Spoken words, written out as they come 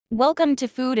Welcome to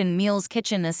Food and Meals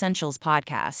Kitchen Essentials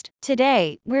podcast.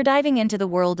 Today, we're diving into the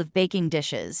world of baking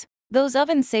dishes. Those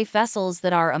oven-safe vessels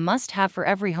that are a must-have for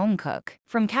every home cook.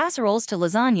 From casseroles to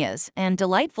lasagnas and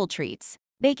delightful treats,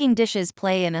 baking dishes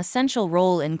play an essential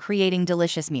role in creating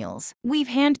delicious meals. We've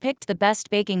handpicked the best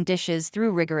baking dishes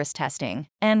through rigorous testing,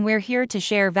 and we're here to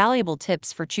share valuable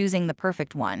tips for choosing the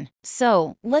perfect one.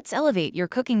 So, let's elevate your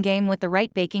cooking game with the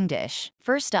right baking dish.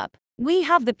 First up, we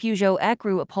have the Peugeot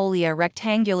Ecru Apolia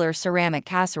rectangular ceramic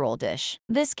casserole dish.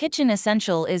 This kitchen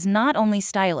essential is not only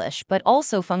stylish but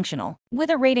also functional.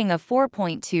 With a rating of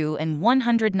 4.2 and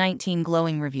 119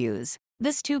 glowing reviews,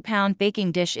 this 2-pound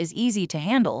baking dish is easy to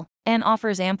handle and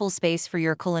offers ample space for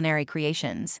your culinary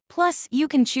creations. Plus, you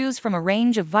can choose from a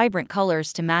range of vibrant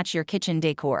colors to match your kitchen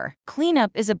decor.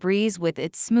 Cleanup is a breeze with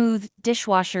its smooth,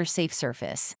 dishwasher-safe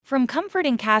surface. From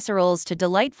comforting casseroles to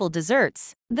delightful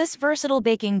desserts, this versatile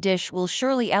baking dish will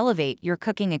surely elevate your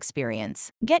cooking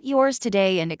experience. Get yours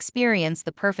today and experience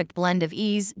the perfect blend of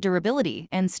ease, durability,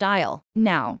 and style.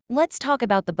 Now, let's talk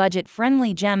about the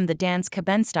budget-friendly gem, the Dance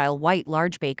Caben-style white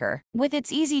large baker. With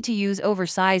its easy-to-use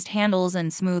oversized handles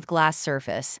and smooth glass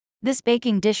surface, this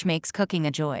baking dish makes cooking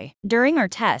a joy. During our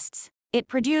tests, it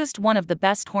produced one of the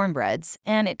best cornbreads,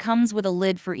 and it comes with a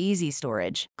lid for easy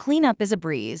storage. Cleanup is a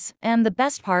breeze, and the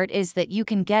best part is that you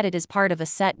can get it as part of a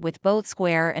set with both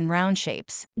square and round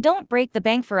shapes. Don't break the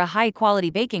bank for a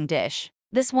high-quality baking dish.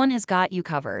 This one has got you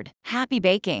covered. Happy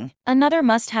baking! Another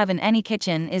must-have in any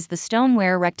kitchen is the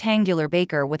stoneware rectangular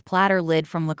baker with platter lid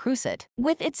from Le Creuset.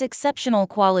 With its exceptional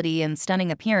quality and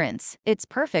stunning appearance, it's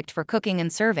perfect for cooking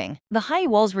and serving. The high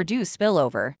walls reduce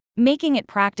spillover, making it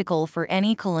practical for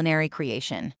any culinary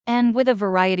creation. And with a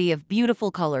variety of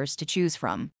beautiful colors to choose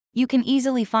from, you can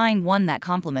easily find one that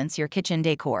complements your kitchen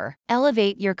decor.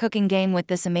 Elevate your cooking game with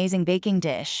this amazing baking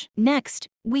dish. Next,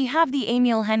 we have the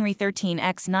Emile Henry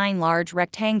 13x9 large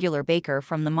rectangular baker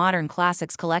from the Modern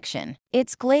Classics collection.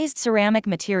 Its glazed ceramic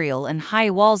material and high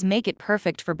walls make it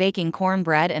perfect for baking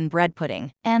cornbread and bread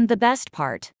pudding. And the best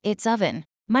part, its oven,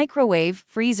 microwave,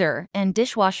 freezer, and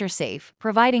dishwasher safe,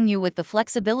 providing you with the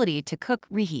flexibility to cook,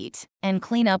 reheat, and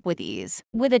clean up with ease.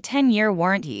 With a 10-year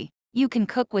warranty, you can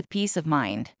cook with peace of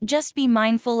mind. Just be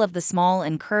mindful of the small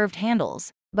and curved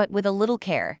handles, but with a little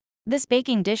care, this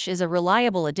baking dish is a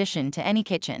reliable addition to any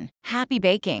kitchen. Happy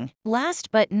baking!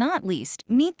 Last but not least,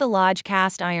 meet the Lodge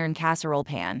cast iron casserole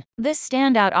pan. This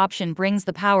standout option brings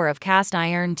the power of cast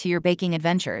iron to your baking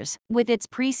adventures. With its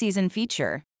pre-season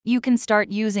feature, you can start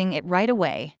using it right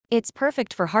away. It's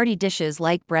perfect for hearty dishes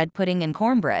like bread pudding and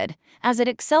cornbread, as it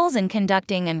excels in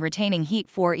conducting and retaining heat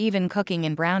for even cooking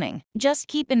and browning. Just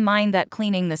keep in mind that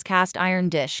cleaning this cast iron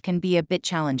dish can be a bit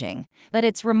challenging, but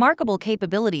its remarkable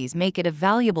capabilities make it a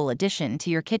valuable addition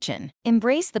to your kitchen.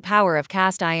 Embrace the power of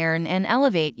cast iron and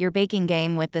elevate your baking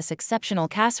game with this exceptional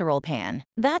casserole pan.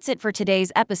 That's it for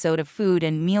today's episode of Food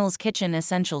and Meals Kitchen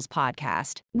Essentials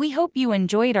podcast. We hope you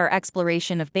enjoyed our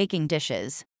exploration of baking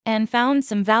dishes and found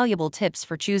some valuable tips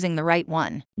for choosing the right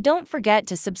one. Don't forget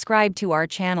to subscribe to our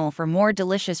channel for more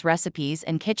delicious recipes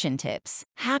and kitchen tips.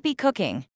 Happy cooking!